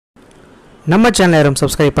நம்ம சேனலை யாரும்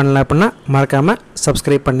சப்ஸ்கிரைப் பண்ணல அப்படின்னா மறக்காமல்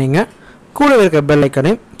சப்ஸ்கிரைப் பண்ணிங்க. கூட இருக்க பெல்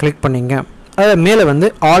ஐக்கனையும் கிளிக் பண்ணிங்க. அதை மேலே வந்து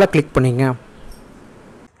ஆலை கிளிக் பண்ணிங்க.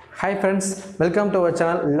 Hi friends, welcome to our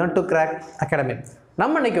channel learn to crack academy.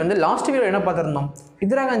 நம்ம இன்னைக்கு வந்து லாஸ்ட் வீடியோ என்ன பார்த்துருந்தோம்,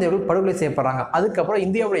 இந்திரா காந்தி அவர்கள் படுகொலை செய்யப்படுறாங்க. அதுக்கப்புறம்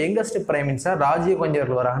இந்தியாவோட youngest prime minister Rajiv Gandhi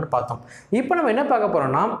அவர்கள் வராங்கன்னு பார்த்தோம். இப்போ நம்ம என்ன பார்க்க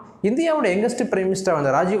போறோம்னா, இந்தியாவோட யங்கஸ்ட் பிரைம் மினிஸ்டர்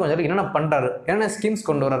வந்து ராஜீவ் காந்தி அவர்கள் என்னென்ன பண்ணுறாரு, என்னென்ன ஸ்கீம்ஸ்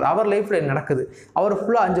கொண்டு வர்றாரு, அவர் லைஃப்பில் என்ன நடக்குது, அவர்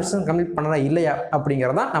ஃபுல்லாக 5 வருஷம் கம்ப்ளீட் பண்ணுறா இல்லையா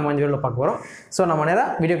அப்படிங்கிறதான் நம்ம இந்த வீடியோவில் பார்க்க போகிறோம். ஸோ நம்ம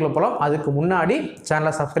நேராக வீடியோக்குள்ளே போகலாம். அதுக்கு முன்னாடி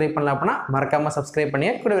சேனலை சப்ஸ்கிரைப் பண்ணல அப்படின்னா மறக்காமல் சப்ஸ்கிரைப் பண்ணி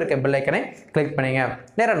கூட இருக்க பெல் ஐக்கனை கிளிக் பண்ணிங்க.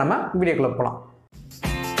 நேராக நம்ம வீடியோக்குள்ளே போகலாம்.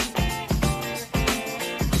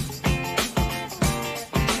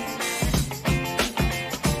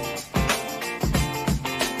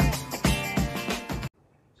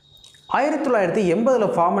 ஆயிரத்தி 1980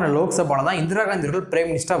 ஃபார்ம் ஆன லோக்சபாவில் தான் இந்திரா காந்தி அவர்கள் பிரைம்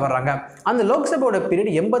மினிஸ்டர் வர்றாங்க. அந்த லோக்சபாவோட பீரியட்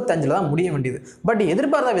 85 தான் முடிய வேண்டியது. பட்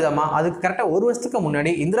எதிர்பார்த்த விதமாக அதுக்கு கரெக்டாக ஒரு வருஷத்துக்கு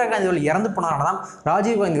முன்னாடி இந்திரா காந்தி அவர்கள் இறந்து போனால தான்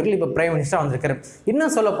ராஜீவ் காந்தி அவர்கள் இப்போ பிரைம் மினிஸ்டர் வந்திருக்காரு.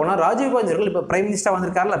 இன்னும் சொல்ல போனால் ராஜீவ் காந்தி அவர்கள் இப்போ பிரைம் மினிஸ்டர்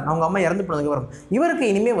வந்திருக்காருல, அவங்க அம்மா இறந்து போனதுக்கு வரும். இவருக்கு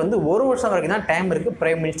இனிமேல் வந்து ஒரு வருஷம் வரைக்கும் தான் டைம் இருக்குது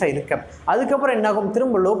பிரைம் மினிஸ்டர் இருக்க. அதுக்கப்புறம் என்னாகும்,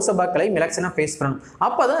 திரும்ப லோக்சபாக்களையும் எலெக்ஷனாக ஃபேஸ் பண்ணணும்.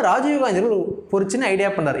 அப்போ தான் ராஜீவ் காந்தி அவர்கள் ஒரு சின்ன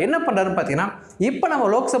ஐடியா பண்ணுறாரு. என்ன பண்ணுறாருன்னு பார்த்தீங்கன்னா, இப்போ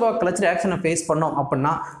நம்ம லோக்சபா கலைச்சு எலெக்ஷனை ஃபேஸ் பண்ணோம்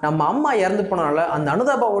அப்படின்னா நம்ம அம்மா இறந்து போனால அந்த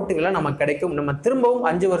அனுதாப ஓட்டுகளை நமக்கு கிடைக்கும், நம்ம திரும்பவும்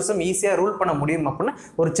 5 வருஷம் ஈஸியாக ரூல் பண்ண முடியும் அப்படின்னு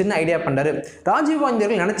ஒரு சின்ன ஐடியா பண்ணாரு. ராஜீவ் காந்தி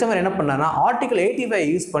அவர்கள் நினைச்ச மாதிரி என்ன பண்ணாருன்னா, ஆர்டிகல் 85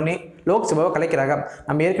 யூஸ் பண்ணி லோக்சபாவை கலைக்கிறாங்க.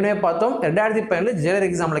 நம்ம ஏற்கனவே பார்த்தோம், 2015 ஜெயலலிதா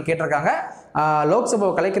எக்ஸாமில் கேட்டிருக்காங்க.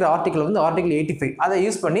 லோக்சபாவை கலைக்கிற ஆர்டிகல் வந்து ஆர்டிகல் 85, அதை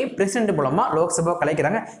யூஸ் பண்ணி பிரசிடென்ட் மூலமாக லோக்சபாவை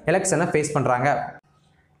கலைக்கிறாங்க, எலெக்ஷனை ஃபேஸ் பண்ணுறாங்க.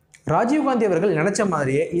 ராஜீவ் காந்தி அவர்கள் நினைச்ச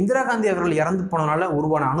மாதிரியே இந்திரா காந்தி அவர்கள் இறந்து போனதுனால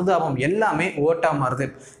உருவான அனுதாபம் எல்லாமே ஓட்டா மாறுது.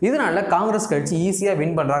 இதனால காங்கிரஸ் கட்சி ஈஸியாக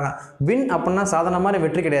வின் பண்ணுறாங்க. வின் அப்படின்னா சாதாரணமான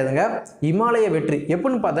வெற்றி கிடையாதுங்க, இமாலய வெற்றி.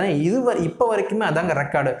 எப்படின்னு பார்த்தோன்னா இப்போ வரைக்குமே அதாங்க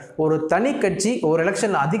ரெக்கார்டு. ஒரு தனி கட்சி ஒரு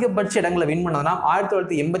எலெக்ஷனில் அதிகபட்ச இடங்களை வின் பண்ணதுனா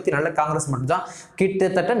 1984 காங்கிரஸ் மட்டும்தான்.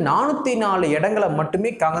 கிட்டத்தட்ட 404 இடங்களை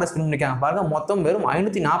மட்டுமே காங்கிரஸ் வின் பண்ணிக்காங்க. பாருங்க, மொத்தம் வெறும்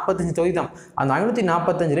 545 தொகுதி தான். அந்த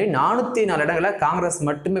 545 404 இடங்களை காங்கிரஸ்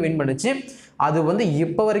மட்டுமே வின் பண்ணிச்சு. அது வந்து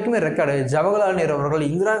இப்போ வரைக்குமே ரெக்கார்டு. ஜவஹர்லால் நேரு அவர்கள்,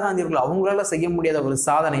 இந்திரா காந்தி அவர்கள் அவங்களால செய்ய முடியாத ஒரு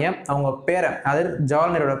சாதனையை அவங்க பேரன், அதாவது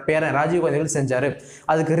ஜவஹர்லால் நேரோட பேரன் ராஜீவ் காந்தி அவர்கள் செஞ்சாரு.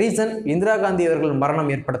 அதுக்கு ரீசன் இந்திரா காந்தி அவர்கள்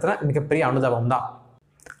மரணம் ஏற்படுத்தின மிகப்பெரிய அனுதாபம் தான்.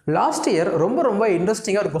 லாஸ்ட் இயர் ரொம்ப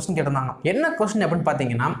இன்ட்ரெஸ்டிங்காக ஒரு கொஸ்டின் கேட்டிருந்தாங்க. என்ன கொஸ்டின் அப்படின்னு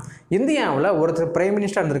பார்த்தீங்கன்னா, இந்தியாவில் ஒருத்தர் பிரைம்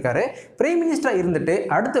மினிஸ்டர் இருந்திருக்காரு. பிரைம் மினிஸ்டர் இருந்துட்டு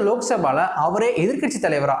அடுத்த லோக்சபாவில் அவரே எதிர்கட்சி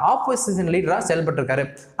தலைவராக ஆப்போசிஷன் லீடராக செயல்பட்டிருக்காரு.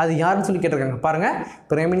 அது யாருன்னு சொல்லி கேட்டிருக்காங்க. பாருங்க,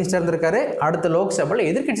 பிரைம் மினிஸ்டர் இருந்திருக்காரு, அடுத்த லோக்சபாவில்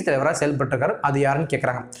எதிர்கட்சி தலைவராக செயல்பட்டிருக்காரு. அது யாருன்னு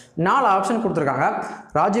கேட்குறாங்க. 4 ஆப்ஷன் கொடுத்துருக்காங்க.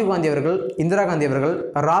 ராஜீவ் காந்தி அவர்கள், இந்திரா காந்தி அவர்கள்,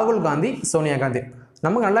 ராகுல் காந்தி, சோனியா காந்தி.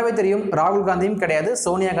 நமக்கு நல்லாவே தெரியும், ராகுல் காந்தியும் கிடையாது,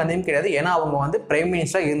 சோனியா காந்தியும் கிடையாது. ஏன்னா அவங்க வந்து பிரைம்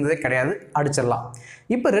மினிஸ்டராக இருந்ததே கிடையாது, அடிச்சிடலாம்.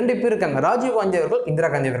 இப்போ 2 பேர் இருக்காங்க, ராஜீவ் காந்தி அவர்கள், இந்திரா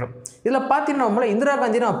காந்தி அவர்கள். இதில் பார்த்தீங்கன்னா நம்மள இந்திரா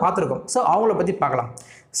காந்தி நம்ம பார்த்துருக்கோம். ஸோ அவங்கள பற்றி பார்க்கலாம்.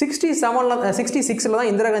 66 தான்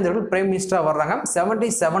இந்திரா காந்தி அவர்கள் பிரைம் மினிஸ்டராக வர்றாங்க.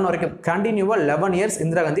 77 வரைக்கும் கண்டினியூவாக 11 years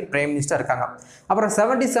Indira Gandhi prime minister இருக்காங்க. அப்புறம்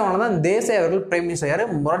 77 தான் தேசாய் அவர்கள் பிரைம் மினிஸ்டர். யார்?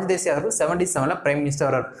 மொரார்ஜி தேசாய் அவர்கள் 77 பிரைம் மினிஸ்டர்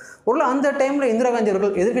வர்றார். ஒரு அந்த டைமில் இந்திரா காந்தி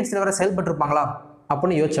அவர்கள் எதிர்கட்சி தலைவராக செயல்பட்டுருப்பாங்களா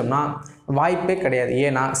அப்படின்னு யோசிச்சோம்னா வாய்ப்பே கிடையாது.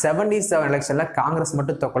 ஏன்னா 77 எலெக்ஷனில் காங்கிரஸ்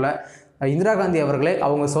மட்டும் தொக்கலை. இந்திரா காந்தி அவர்களே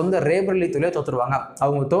அவங்க சொந்த ரேபரலி தொழிலே தோற்றுருவாங்க.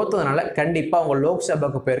 அவங்க தோற்றதுனால கண்டிப்பாக அவங்க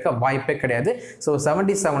லோக்சபாவுக்கு போயிருக்க வாய்ப்பே கிடையாது. ஸோ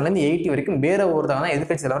 77லேருந்து 80 வரைக்கும் வேற ஒருத்தவங்க தான்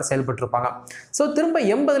எதிர்கட்சி தலைவர் செயல்பட்டுருப்பாங்க. ஸோ திரும்ப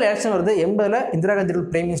 80 எலெக்ஷன் வருது. 80 இந்திரா காந்தி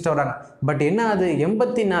பிரைம் மினிஸ்டர் வராங்க. பட் என்ன, அது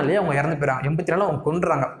 84 அவங்க இறந்து போயிறாங்க, 84 அவங்க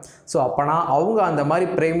கொண்டுறாங்க. ஸோ அப்போனா அவங்க அந்த மாதிரி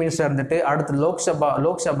பிரைம் மினிஸ்டர் இருந்துட்டு அடுத்து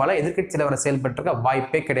லோக்சபாவில் எதிர்கட்சி தலைவரை செயல்பட்டுருக்க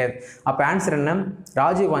வாய்ப்பே கிடையாது. அப்போ ஆன்சர் என்ன?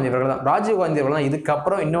 ராஜீவ் காந்தி அவர்கள் தான். ராஜீவ் காந்தி அவர்கள் தான்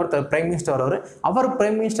இதுக்கப்புறம் இன்னொருத்தர் பிரைம் மினிஸ்டர் வருவார். அவர்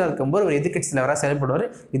பிரைம் மினிஸ்டர் இருக்கும்போது எதிர்கட்சி தலைவராக செயல்படுவார்.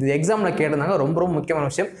 இது எக்ஸாமில் கேட்டிருந்தாங்க. ரொம்ப முக்கியமான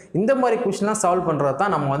விஷயம். இந்த மாதிரி கொஸ்டின்லாம் சால்வ் பண்ணுறது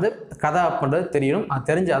தான் நம்ம வந்து கதை பண்ணுறது தெரியணும். அது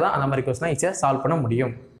தெரிஞ்சாதான் அந்த மாதிரி கொஸ்டின்லாம் ஈஸியாக சால்வ் பண்ண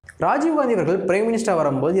முடியும். ராஜீவ் காந்தி அவர்கள் பிரைம் மினிஸ்டர்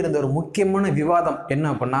வரும்போது இருந்த ஒரு முக்கியமான விவாதம் என்ன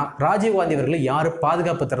அப்படின்னா, ராஜீவ் காந்தி அவர்களை யார்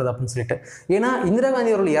பாதுகாப்பு தருது அப்படின்னு சொல்லிட்டு. ஏன்னா இந்திரா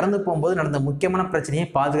காந்தி அவர்கள் இறந்து போகும்போது நடந்த முக்கியமான பிரச்சனையே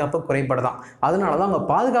பாதுகாப்பு குறைபாடு தான். அதனால தான் அவங்க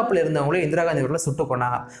பாதுகாப்பில் இருந்தவங்களே இந்திரா காந்தி அவர்களை சுட்டு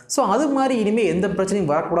கொண்டாங்க. ஸோ அது மாதிரி இனிமேல் எந்த பிரச்சனையும்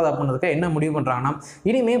வரக்கூடாது அப்படின்றதுக்கு என்ன முடிவு பண்ணுறாங்கன்னா,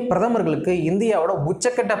 இனிமேல் பிரதமர்களுக்கு இந்தியாவோட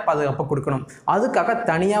உச்சக்கட்ட பாதுகாப்பு கொடுக்கணும், அதுக்காக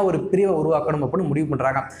தனியாக ஒரு பிரிவை உருவாக்கணும் அப்படின்னு முடிவு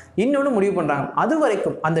பண்ணுறாங்க. இன்னொன்று முடிவு பண்ணுறாங்க, அது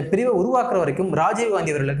வரைக்கும் அந்த பிரிவை உருவாக்குற வரைக்கும் ராஜீவ்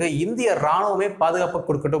காந்தி அவர்களுக்கு இந்திய ராணுவமே பாதுகாப்பு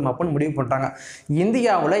கொடுக்கட்டும் அப்படின்னு முடிவு பண்றாங்க.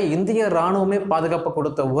 இந்தியாவில் இந்திய ராணுவமே பாதுகாப்பு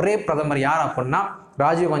கொடுத்த ஒரே பிரதமர் யார் அப்படின்னா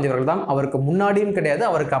ராஜீவ் காந்தி அவர்கள் தான். அவருக்கு முன்னாடியும் கிடையாது,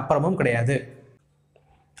 அவருக்கு அப்புறமும் கிடையாது.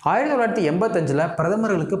 1985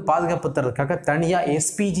 பிரதமர்களுக்கு பாதுகாப்பு தரதுக்காக தனியாக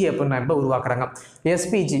எஸ்பிஜி அப்படின்னு உருவாக்குறாங்க.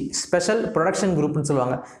 எஸ்பிஜி ஸ்பெஷல் ப்ரொடக்ஷன் குரூப்னு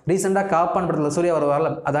சொல்லுவாங்க. ரீசெண்டாக காப்பான் படத்தில் சூர்யா வரல,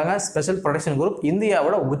 அதாங்க ஸ்பெஷல் ப்ரொடக்ஷன் குரூப்.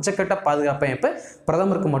 இந்தியாவோட உச்சக்கட்ட பாதுகாப்பை இப்போ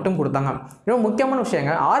பிரதமருக்கு மட்டும் கொடுத்தாங்க. இன்னும் முக்கியமான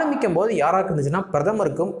விஷயங்க, ஆரம்பிக்கும் போது யாராக இருந்துச்சுன்னா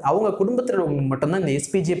பிரதமருக்கும் அவங்க குடும்பத்தில் மட்டும்தான் இந்த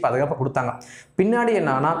எஸ்பிஜி பாதுகாப்பை கொடுத்தாங்க. பின்னாடி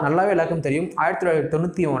என்னன்னா நல்லாவே எல்லாருக்கும் தெரியும்,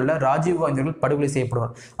 1991 ராஜீவ் காந்தி அவர்கள் படுகொலை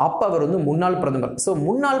செய்யப்படுவார். அப்போ அவர் முன்னாள் பிரதமர். ஸோ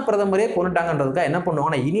முன்னாள் பிரதமரே கொண்டுட்டாங்கன்றதுக்காக என்ன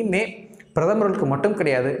பண்ணுவாங்கன்னா, இனிமே பிரதமர்களுக்கு மட்டும்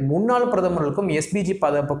கிடையாது, முன்னாள் பிரதமர்களுக்கும் எஸ்பிஜி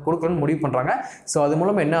பாதுகாப்பு கொடுக்கணும்னு முடிவு பண்ணுறாங்க. ஸோ அது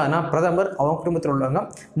மூலம் என்ன ஆகுதுன்னா, பிரதமர் அவங்க குடும்பத்தில் உள்ளவங்க,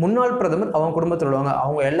 முன்னாள் பிரதமர் அவங்க குடும்பத்தில் உள்ளவங்க,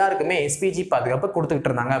 அவங்க எல்லாருக்குமே எஸ்பிஜி பாதுகாப்பு கொடுத்துக்கிட்டு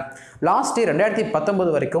இருந்தாங்க. லாஸ்ட் இயர்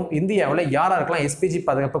 2019 வரைக்கும் இந்தியாவில் யாராருக்கெல்லாம் எஸ்பிஜி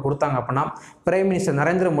பாதுகாப்பு கொடுத்தாங்க அப்படின்னா, பிரைம் மினிஸ்டர்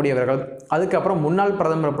நரேந்திர மோடி அவர்கள், அதுக்கப்புறம் முன்னாள்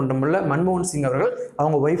பிரதமர் அப்படின்ற மன்மோகன் சிங் அவர்கள்,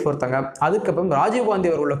 அவங்க ஒய்ஃப் ஒருத்தாங்க, அதுக்கப்புறம் ராஜீவ்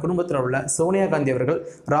காந்தி அவர்களோட குடும்பத்தில் உள்ள சோனியா காந்தி அவர்கள்,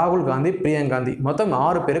 ராகுல் காந்தி, பிரியங்கா காந்தி, மொத்தம்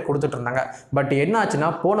 6 பேர் கொடுத்துட்டு இருந்தாங்க. பட் என்ன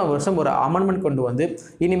ஆச்சுன்னா, போன வருஷம் ஒரு அமெண்ட்மெண்ட் கொண்டு வந்து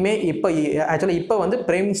இனிமே இப்போ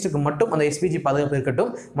பிரைம் மினிஸ்டருக்கு மட்டும் அந்த எஸ்பிஜி பாதுகாப்பு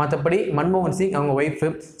இருக்கட்டும், மற்றபடி மன்மோகன் சிங், அவங்க ஒய்ஃப்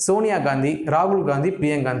சோனியா காந்தி, ராகுல் காந்தி,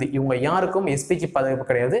 பிரியங்கா காந்தி, இவங்க யாருக்கும் எஸ்பிஜி பாதுகாப்பு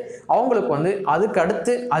கிடையாது. அவங்களுக்கு அதுக்கு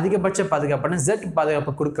அடுத்து அதிகபட்ச பாதுகாப்பான Z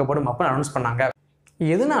பாதுகாப்பு கொடுக்கப்படும் அப்படின்னு அனௌன்ஸ் பண்ணாங்க.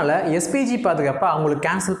 எதனால எஸ்பிஜி பாதுகாப்பை அவங்களுக்கு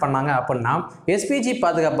கேன்சல் பண்ணாங்க அப்படின்னா, எஸ்பிஜி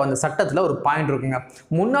பாதுகாப்பு அந்த சட்டத்தில் ஒரு பாயிண்ட் இருக்குங்க.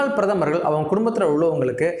 முன்னாள் பிரதமர்கள் அவங்க குடும்பத்தில்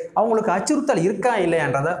உள்ளவங்களுக்கு அவங்களுக்கு அச்சுறுத்தல் இருக்கா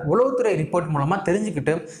இல்லையான்றதை உளவுத்துறை ரிப்போர்ட் மூலமாக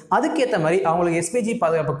தெரிஞ்சுக்கிட்டு அதுக்கேற்ற மாதிரி அவங்களுக்கு எஸ்பிஜி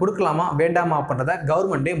பாதுகாப்பு கொடுக்கலாமா வேண்டாமா அப்படின்றத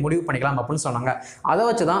கவர்மெண்ட்டே முடிவு பண்ணிக்கலாம் அப்படின்னு சொன்னாங்க. அதை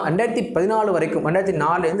வச்சு தான் 2014 வரைக்கும்,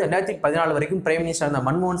 2004 2014 வரைக்கும் பிரைம் மினிஸ்டர் இருந்த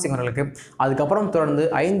மன்மோகன் சிங் அவர்களுக்கு அதுக்கப்புறம் தொடர்ந்து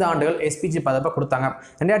 5 ஆண்டுகள் எஸ்பிஜி பாதுகாப்பை கொடுத்தாங்க.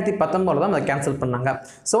 2019 தான் அதை கேன்சல் பண்ணாங்க.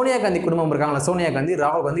 சோனியா காந்தி குடும்பம் இருக்காங்களா, சோனியா காந்தி,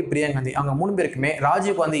 ராகுல் காந்தி, பிரியங்கா காந்தி, அவங்க 3 பேருக்குமே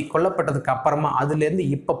ராஜீவ் காந்தி கொல்லப்பட்டதுக்கு அப்புறமா அதுலேருந்து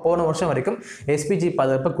இப்போ போன வருஷம் வரைக்கும் எஸ்பிஜி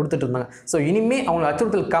பாதுகாப்பு கொடுத்துட்டு இருந்தாங்க. ஸோ இனிமே அவங்க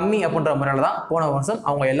அச்சுறுத்தல் கம்மி அப்படின்ற முறையில் தான் போன வருஷம்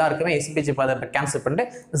அவங்க எல்லாருக்குமே எஸ்பிஜி பாதுகாப்பை கேன்சல் பண்ணிட்டு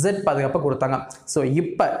Z பாதுகாப்பை கொடுத்தாங்க. ஸோ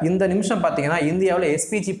இப்போ இந்த நிமிஷம் பார்த்தீங்கன்னா இந்தியாவில்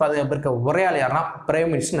எஸ்பிஜி பாதுகாப்பு இருக்க ஒரே ஆள் யாருன்னா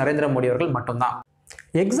பிரைம் மினிஸ்டர் நரேந்திர மோடி அவர்கள் மட்டும்தான்.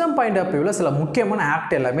 எக்ஸாம் பாயிண்ட் ஆஃப் வியூவில் சில முக்கியமான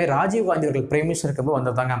ஆக்ட் எல்லாமே ராஜீவ் காந்தி அவர்கள் பிரைம் மினிஸ்டருக்கு போய்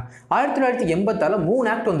வந்திருந்தாங்க. 1986 3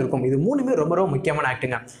 ஆக்ட் வந்திருக்கும். இது 3மே ரொம்ப ரொம்ப முக்கியமான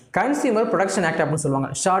ஆக்டுங்க. கன்சியூமர் ப்ரொடக்ஷன் ஆக்ட் அப்படின்னு சொல்லுவாங்க,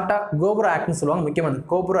 ஷார்ட்டாக கோப்ரோ ஆக்ட்னு சொல்லுவாங்க. முக்கியமான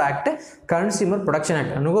GoPro act, consumer protection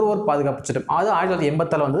act, நுகர்வோர் பாதுகாப்பு சட்டம், அது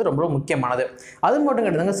 1987 வந்தது, ரொம்ப ரொம்ப முக்கியமானது. அது மட்டும்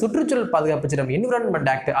கிடையாதுங்க, சுற்றுச்சூழல் பாதுகாப்பு சட்டம்,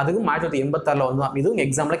 என்விரான்மெண்ட் ஆக்ட், அதுவும் 1986 வந்து தான். இதுவும்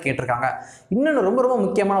எக்ஸாமில் கேட்டிருக்காங்க. இன்னொன்று ரொம்ப ரொம்ப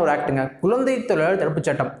முக்கியமான ஒரு ஆக்டுங்க, குழந்தை தொழிலாளர் தடுப்பு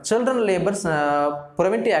சட்டம், சில்ட்ரன் லேபர்ஸ்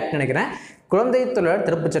ப்ரிவென்டிவ் ஆக்ட் நினைக்கிறேன், குழந்தை தொழிலாளர்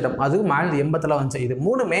தடுப்பு சட்டம், அதுவும் 1987 வந்துச்சு. இது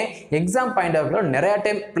 3மே எக்ஸாம் பாயிண்ட் ஆஃப் வியூ நிறைய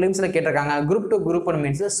டைம் பிலிம்ஸில் கேட்டிருக்காங்க. Group 2 group 1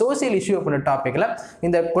 means social issue அப்படின்ற டாப்பிக்கில்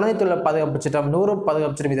இந்த குழந்தை தொழிலாளர் பாதுகாப்பு சட்டம், நுகர்வோர்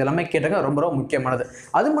பாதுகாப்பு சட்டம், இது எல்லாமே கேட்டிருக்காங்க. ரொம்ப ரொம்ப முக்கியமானது.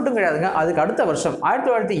 அது மட்டும் கிடையாதுங்க, அதுக்கு அடுத்த வருஷம்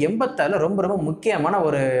 1986 ரொம்ப ரொம்ப முக்கியமான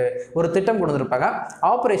ஒரு திட்டம் கொண்டு வந்திருப்பாங்க,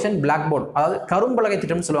 ஆபரேஷன் பிளாக் போர்டு, அதாவது கரும்பலகை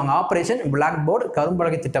திட்டம்னு சொல்லுவாங்க. ஆபரேஷன் பிளாக் போர்டு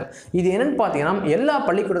கரும்பலகை திட்டம். இது என்னன்னு பார்த்தீங்கன்னா, எல்லா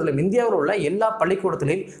பள்ளிக்கூடத்திலும், இந்தியாவில் உள்ள எல்லா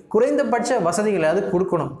பள்ளிக்கூடத்திலையும் குறைந்தபட்ச வசதிகளாவது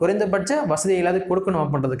கொடுக்கணும், கொடுக்கணும்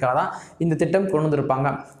அப்படின்றதுக்காக தான் இந்த திட்டம் கொண்டு வந்திருப்பாங்க.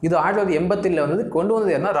 இது 1987 வந்தது. கொண்டு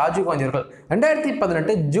வந்தது என்ன, ராஜீவ் காந்தி அவர்கள்.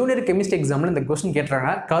 2018 ஜூனியர் கெமிஸ்ட்ரி எக்ஸாம்ல இந்த கொஸ்டின்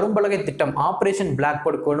கேட்டிருக்காங்க. கரும்பலகை திட்டம், ஆபரேஷன் பிளாக்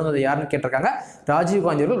போர்டு கொண்டு வந்தது யாருன்னு கேட்டிருக்காங்க, ராஜீவ்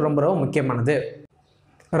காந்தி அவர்கள். ரொம்ப ரொம்ப முக்கியமானது.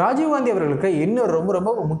 ராஜீவ் காந்தி அவர்களுக்கு இன்னொரு ரொம்ப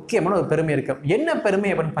ரொம்ப முக்கியமான ஒரு பெருமை இருக்கு. என்ன பெருமை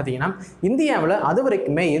அப்படின்னு பார்த்தீங்கன்னா, இந்தியாவில் அது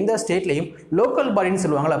வரைக்குமே எந்த ஸ்டேட்லையும் லோக்கல் பாடின்னு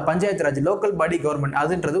சொல்லுவாங்கள்ல, panchayat Raj, local body government,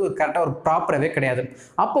 அதுன்றது ஒரு கரெக்டாக ஒரு ப்ராப்பராகவே கிடையாது.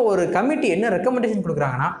 அப்போ ஒரு கமிட்டி என்ன ரெக்கமெண்டேஷன்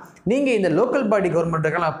கொடுக்குறாங்கன்னா, நீங்கள் இந்த லோக்கல் பாடி கவர்மெண்ட்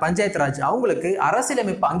இருக்கலாம், பஞ்சாயத்து ராஜ், அவங்களுக்கு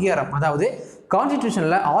அரசியலமைப்பு அங்கீகாரம், அதாவது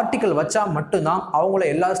கான்ஸ்டிடியூஷனில் ஆர்டிக்கல் வச்சா மட்டும்தான் அவங்கள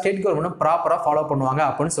எல்லா ஸ்டேட் கவர்மெண்ட்டும் ப்ராப்பராக ஃபாலோ பண்ணுவாங்க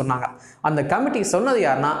அப்படின்னு சொன்னாங்க. அந்த கமிட்டி சொன்னது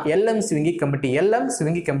யாருன்னா L.M.Singhvi கமிட்டி.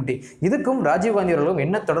 L.M.Singhvi committee. இதுக்கும் ராஜீவ் காந்தி அவர்களும்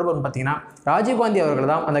என்ன தொடர்புன்னு பார்த்தீங்கன்னா, ராஜீவ் காந்தி அவர்கள்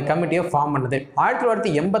தான் அந்த கமிட்டியை ஃபார்ம் பண்ணது.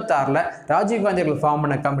 1986 ராஜீவ் காந்தி அவர்கள் ஃபார்ம்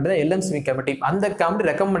பண்ண கமிட்டி தான் L.M.Singhvi கமிட்டி. அந்த கமிட்டி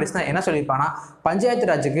ரெக்கமெண்டேஷன் என்ன சொல்லியிருப்பாங்கன்னா, பஞ்சாயத்து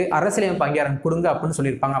ராஜுக்கு அரசியலமைப்பு அங்கீகாரம் கொடுங்க அப்படின்னு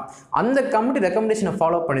சொல்லியிருப்பாங்க. அந்த கமிட்டி ரெக்கமெண்டேஷனை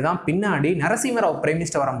ஃபாலோ பண்ணி தான் பின்னாடி நரசிம்மராவ் பிரைம்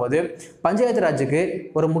மினிஸ்டர் வரும்போது பஞ்சாயத்து ராஜுக்கு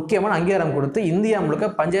ஒரு முக்கியமான அங்கீகாரம் கொடுத்து இந்தியா முழுக்க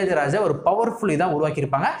பஞ்சாயத்து ராஜை ஒரு பவர்ஃபுல்லி தான்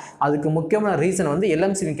உருவாக்கியிருப்பாங்க. அதுக்கு முக்கியமான ரீசன் வந்து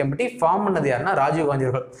L.M.Singhvi கமிட்டி ஃபார்ம் பண்ணது யாருன்னா ராஜீவ் காந்தி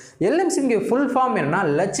அவர்கள். L.M.Singhvi ஃபுல் ஃபார்ம் என்னன்னா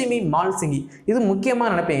லட்சுமி மால் சிங்கி. இது முக்கியமாக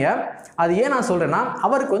நினைப்பீங்க. அது ஏன் நான் சொல்றேன்னா,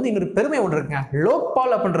 அவருக்கு வந்து இன்னொரு பெருமை ஒன்று இருக்குங்க.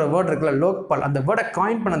 லோக்பால் அப்படின்ற வேர்டு இருக்குல்ல, லோக்பால், அந்த வேர்டை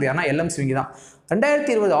காயின் பண்ணது யாருன்னா L.M.Singhvi தான்.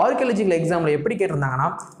 2020 ஆர்கியாலஜிக்கல் எக்ஸாமில் எப்படி கேட்டிருந்தாங்கன்னா,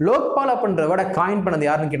 லோக்பால் அப்படின்ற வேர்டை காயின் பண்ணது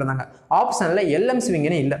யாருன்னு கேட்டிருந்தாங்க. ஆப்ஷனில்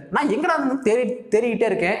L.M.Singhvi இல்லை. நான் எங்கடா தேடிக்கிட்டே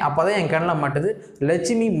இருக்கேன். அப்போதான் என் கண்ணில் மாட்டுது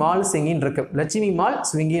லட்சுமி மால் சிங்கின்னு இருக்கு. லட்சுமி மால்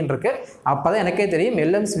ஸ்விங்கின்னு இருக்கு. அப்போதான் எனக்கே தெரியும்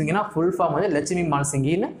L.M.Singhviனா ஃபுல் ஃபார்ம் வந்து லட்சுமி மால்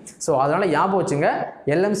சிங்கின்னு. ஸோ அதனால ஞாபகம் வச்சுங்க,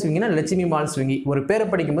 L.M.Singhviனா லட்சுமி மால் ஸ்விங்கி. ஒரு பேரை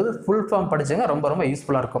படிக்கும்போது ஃபுல் ஃபார்ம் படிச்சுங்க, ரொம்ப ரொம்ப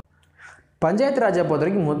யூஸ்ஃபுல்லாக இருக்கும். பஞ்சாயத்து ராஜை பொறுத்த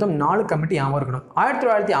வரைக்கும் மொத்தம் 4 கமிட்டி ஞாபகம் இருக்கணும்.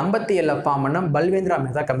 1957 ஃபார்ம் பண்ண பல்வேந்திரா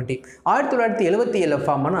மெஹ்தா கமிட்டி, 1977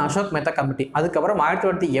 ஃபார்ம் பண்ண அசோக் மெஹ்தா கமிட்டி, அதுக்கப்புறம்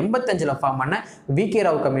 1985 ஃபார்ம் பண்ண வி.கே.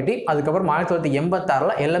 ராவ் கமிட்டி, அதுக்கப்புறம்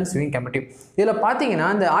 1986 L.M.Singhvi கமிட்டி. இதில் பார்த்தீங்கன்னா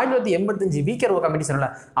இந்த 1985 வி.கே. ராவ் கமிட்டி சொல்லல,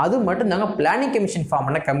 அது மட்டும் தாங்க பிளானிங் கமிஷன் ஃபார்ம்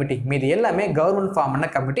பண்ண கமிட்டி. மீது எல்லாமே கவர்மெண்ட் ஃபார்ம் பண்ண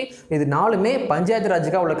கமிட்டி. இது 4மே பஞ்சாயத்து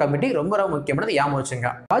ராஜுக்காக உள்ள கமிட்டி. ரொம்ப ரொம்ப முக்கியமானது ஞாபகம்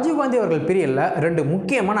வச்சுங்க. ராஜீவ் காந்தி அவர்கள் பீரியட்ல 2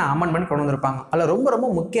 முக்கியமான அமெண்ட்மெண்ட் கொண்டு வந்திருப்பாங்க. அதில் ரொம்ப ரொம்ப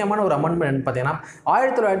முக்கியமான ஒரு அமெண்ட்மெண்ட் பார்த்தீங்கன்னா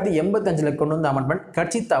 1985 கொண்டு வந்த அமெண்ட்மெண்ட்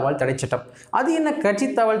கட்சி தாவல் தடை சட்டம். அது என்ன கட்சி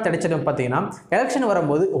தாவல் தடை சட்டம் பார்த்தீங்கன்னா, எலெக்ஷன்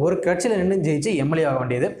வரும்போது ஒரு கட்சியில் நின்று ஜெயிச்சு எம்எல்ஏ ஆக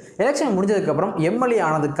வேண்டியது, எலெக்ஷன் முடிஞ்சதுக்கு அப்புறம் எம்எல்ஏ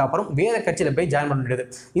ஆனதுக்கு அப்புறம் வேற கட்சியில் போய் ஜாயின் பண்ண வேண்டியது.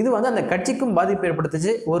 இது வந்து அந்த கட்சிக்கும் பாதிப்பு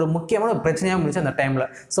ஏற்படுத்துச்சு, ஒரு முக்கியமான பிரச்சனையாக முடிச்சு அந்த டைம்ல.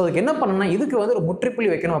 ஸோ அதுக்கு என்ன பண்ணணும்னா, இதுக்கு வந்து ஒரு முற்றுப்புள்ளி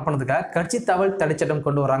வைக்கணும் அப்படின்றதுக்காக கட்சி தாவல் தடை சட்டம்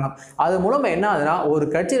கொண்டு வராங்க. அது மூலமா என்ன ஆகுதுன்னா, ஒரு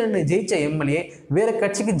கட்சியில் நின்று ஜெயிச்ச எம்எல்ஏ வேற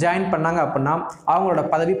கட்சிக்கு ஜாயின் பண்ணாங்க அப்படின்னா அவங்களோட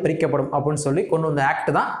பதவி பறிக்கப்படும் அப்படின்னு சொல்லி கொண்டு வந்த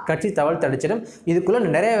ஆக்ட் தான் கட்சி தாவல் தடைச்சட்டம். இதுக்குள்ள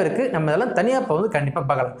நிறைய இருக்கு, நம்ம இதெல்லாம் தனியா வந்து கண்டிப்பா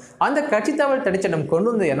பார்க்கலாம். அந்த கட்சி தாவல் தடைச்சட்டம் கொண்டு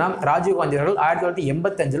வந்து ஏன்னா ராஜீவ் காந்தி அவர்கள்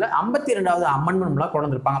 1985 52வது அமெண்ட்மெண்ட் கொண்டு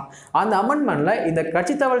வந்திருப்பாங்க. அந்த அமெண்ட்மெண்ட்ல இந்த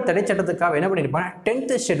கட்சி தாவல் தடைச்சட்டத்துக்காக என்ன பண்ணிருப்பாங்க,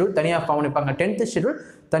 10th ஷெட்யூல் தனியா ஃபார்ம் பண்ணிருப்பாங்க. 10th ஷெட்யூல்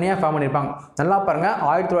தனியா ஃபார்ம் பண்ணிருப்பாங்க. நல்லா பாருங்க,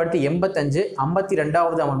 1985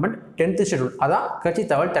 52வது அமெண்ட்மெண்ட் 10th ஷெட்யூல், அதான் கட்சி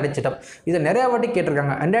தாவல் தடைச்சட்டம். இதை நிறைய வாட்டி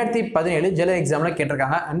கேட்டிருக்காங்க. 2017 ஜெல எக்ஸாம்ல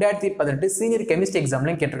கேட்டிருக்காங்க, 2018 சீனியர் கெமிஸ்ட்ரி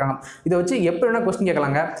எக்ஸாம்லையும் கேட்டிருக்காங்க. இதை வச்சு எப்படி வேணா கொஸ்டின்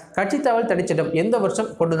கேட்கலாங்க. கட்சி தாவல் தடைச்சட்டம் எந்த வருஷம்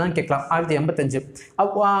கொண்டு தான் கேட்கலாம், 1985.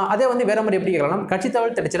 அதே வந்து வேற மாதிரி எப்படி கேட்கலாம், கட்சி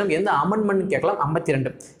தாவல் தடைச்சட்டம் எந்த அமெண்ட்மெண்ட் கேட்கலாம்,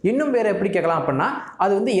 52. இன்னும் வேற எப்படி கேட்கலாம் அப்படின்னா,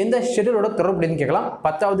 அது வந்து எந்த ஷெட்யூலோட தொடர்புடையன்னு கேட்கலாம்,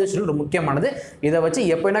 10வது ஷெட்யூல் முக்கியமானது. இதை வச்சு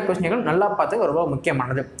எப்போ என்ன கொஸ்டின் கேட்கலாம், நல்லா பார்த்து ரொம்ப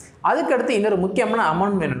முக்கியமானது. அதுக்கடுத்து இன்னொரு முக்கியமான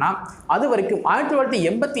அமெண்ட்மெண்ட் என்னன்னா, அது வரைக்கும்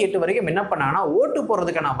 1988 வரைக்கும் என்ன பண்ணாங்கன்னா, ஓட்டு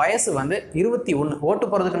போடுறதுக்கான வயசு வந்து 21. ஓட்டு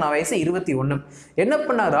போடுறதுக்கான வயசு 21. என்ன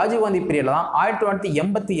பண்ண ராஜீவ் காந்தி பீரியட்ல தான்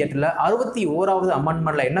 1988 61வது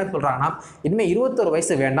அமெண்ட்மெண்ட்ல என்ன சொல்றாங்கன்னா, இனிமே 21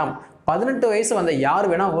 வயசு வேண்டாம், 18 வயசு வந்த யார்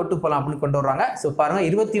வேணா ஓட்டு போடலாம் அப்படின்னு கொண்டு வர்றாங்க. ஸோ பாருங்க,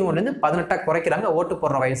 21 18 குறைக்கிறாங்க ஓட்டு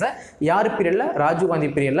போடுற வயசை. யார் பீரியட்ல, ராஜீவ் காந்தி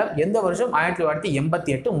பீரியட்ல. எந்த வருஷம்,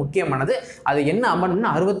 1988. முக்கியமானது. அது என்ன அமெண்ட்மெண்ட்,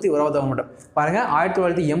 61வது அமெண்ட்மெண்ட். பாருங்க,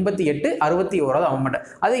 1988 61வது அமெண்ட்மெண்ட்.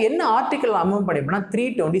 அது என்ன ஆர்டிகல் அமெண்ட் பண்ணிருப்பா,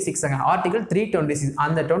 326. ஆர்டிகல் 326.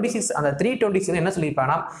 அந்த 326 என்ன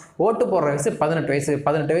சொல்லியிருப்பாங்கன்னா, ஓட்டு போடுற வயசு 18 வயசு,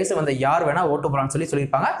 18 வயசு வந்த யார் வேணா ஓட்டு போடலாம்னு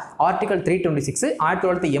சொல்லியிருப்பாங்க. ஆர்டிகல் 326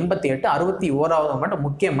 1988 61வது அமெண்ட்மெண்ட்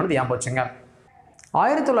முக்கியமானது. வச்சுங்க.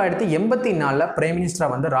 1984 பிரைம் மினிஸ்டரா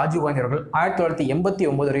வந்து ராஜீவ் காந்தி அவர்கள்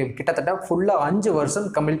 1989 வரைக்கும் கிட்டத்தட்ட ஃபுல்லா 5 வருஷம்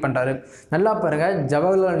கம்ப்ளீட் பண்றாரு. நல்லா பாருங்க,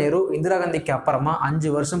 ஜவஹர்லால் நேரு, இந்திரா காந்திக்கு அப்புறமா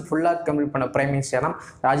 5 வருஷம் ஃபுல்லா கம்ப்ளீட் பண்ண பிரைம் மினிஸ்டர்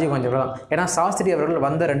ராஜீவ் காந்தி அவர்கள் தான். ஏன்னா சாஸ்திரி அவர்கள்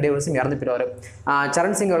வந்த 2 வருஷம் இறந்து போயிடுவாரு.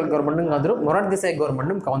 சரண் சிங் அவர்கள் கவர்மெண்ட்டும் வந்துடும், மொரார்ஜி தேசாய்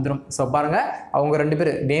கவர்மெண்ட்டும் வந்துடும். ஸோ பாருங்க, அவங்க 2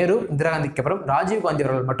 பேர், நேரு, இந்திரா காந்திக்கு அப்புறம் ராஜீவ் காந்தி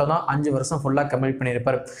அவர்கள் மட்டும் தான் 5 வருஷம் ஃபுல்லா கம்ப்ளீட்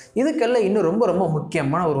பண்ணியிருப்பாரு. இதுக்கெல்லாம் இன்னும் ரொம்ப ரொம்ப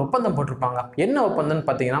முக்கியமான ஒரு ஒப்பந்தம் போட்டிருப்பாங்க. என்ன ஒப்பந்தம்னு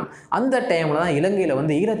பார்த்தீங்கன்னா, அந்த டைம்ல தான் இலங்கையில்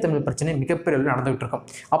வந்து ஈழத்தமிழ் பிரச்சனை மிகப்பெரிய நடந்துகிட்டு இருக்கும்.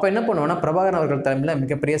 அப்ப என்ன பண்ணுவோம்னா, பிரபாகரன் அவர்கள் தலைமையில்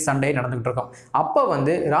மிகப்பெரிய சண்டை நடந்துகிட்டு இருக்கும். அப்ப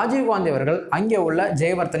வந்து ராஜீவ் காந்தி அவர்கள் அங்கே உள்ள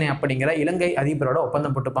ஜெயவர்த்தனை அப்படிங்கிற இலங்கை அதிபரோட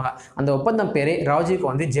ஒப்பந்தம் போட்டுப்பாங்க. அந்த ஒப்பந்தம் பேரே ராஜீவ்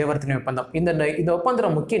காந்தி ஜெயவர்த்தனை ஒப்பந்தம். இந்த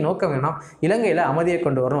ஒப்பந்தம் முக்கிய நோக்கம் என்ன, இலங்கையில அமைதியை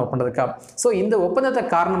கொண்டு வரணும் ஒப்பந்தத்துக்காக. ஸோ இந்த ஒப்பந்தத்தை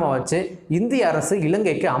காரணமா வச்சு இந்திய அரசு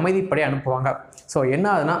இலங்கைக்கு அமைதிப்படை அனுப்புவாங்க. ஸோ என்ன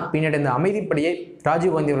ஆகுதுன்னா, பின்னாடி இந்த அமைதிப்படையை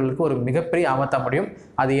ராஜீவ் காந்தி அவர்களுக்கு ஒரு மிகப்பெரிய ஆபத்தா முடியும்.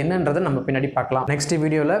 அது என்னன்றதை நம்ம பின்னாடி பார்க்கலாம். நெக்ஸ்ட்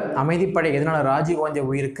வீடியோல அமைதிப்படை எதனால ராஜீவ் காந்தி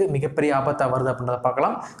உயிருக்கு மிகப்பெரிய ஆபத்தா வருது அப்படின்றத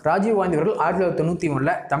பார்க்கலாம். ராஜீவ் காந்தி அவர்கள்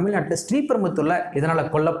 1991 தமிழ்நாட்டில் ஸ்ரீபெரும்புத்தூர்ல எதனால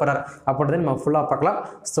கொல்லப்படுறார் அப்படின்றத நம்ம ஃபுல்லா பார்க்கலாம்.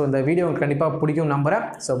 ஸோ இந்த வீடியோ உங்களுக்கு கண்டிப்பாக பிடிக்கும் நம்புறேன்.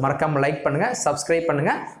 ஸோ மறக்காம லைக் பண்ணுங்க, சப்ஸ்கிரைப்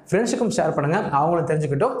பண்ணுங்க, ஃப்ரெண்ட்ஸுக்கும் ஷேர் பண்ணுங்க, அவங்களும்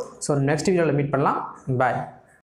தெரிஞ்சுக்கிட்டோம். ஸோ நெக்ஸ்ட் வீடியோவில் மீட் பண்ணலாம். பாய்.